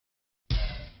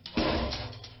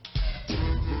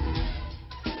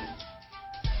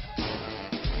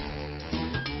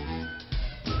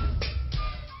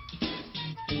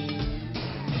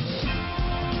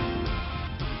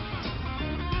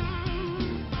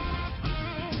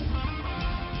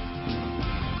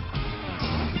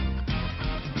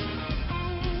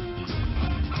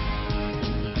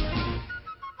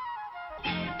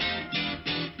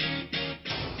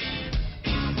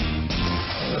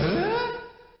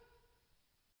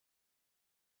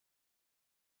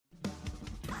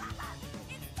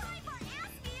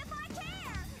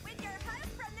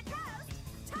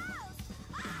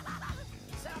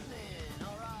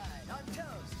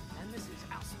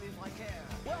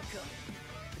Welcome,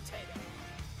 Potato.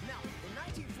 Now, in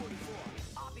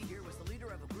 1944, Oppie here was the leader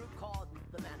of a group called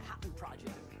the Manhattan Project.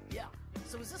 Yeah,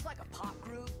 so is this like a pop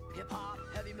group, hip-hop,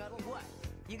 heavy metal, what?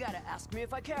 You gotta ask me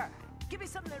if I care. Give me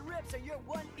something that rips or you're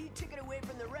one e-ticket away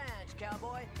from the ranch,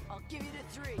 cowboy. I'll give you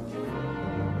the 3.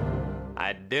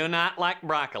 I do not like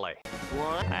broccoli.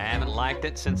 What? I haven't liked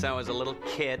it since I was a little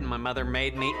kid and my mother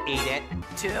made me eat it.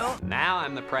 2. Now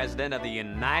I'm the president of the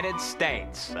United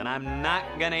States, and I'm not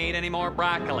gonna eat any more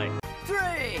broccoli. 3.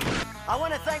 I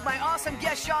want to thank my awesome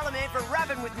guest Charlemagne for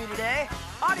rapping with me today.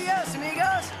 Adios,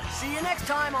 amigos. See you next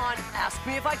time on Ask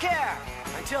Me If I Care.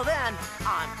 Until then,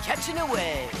 I'm catching a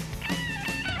wave.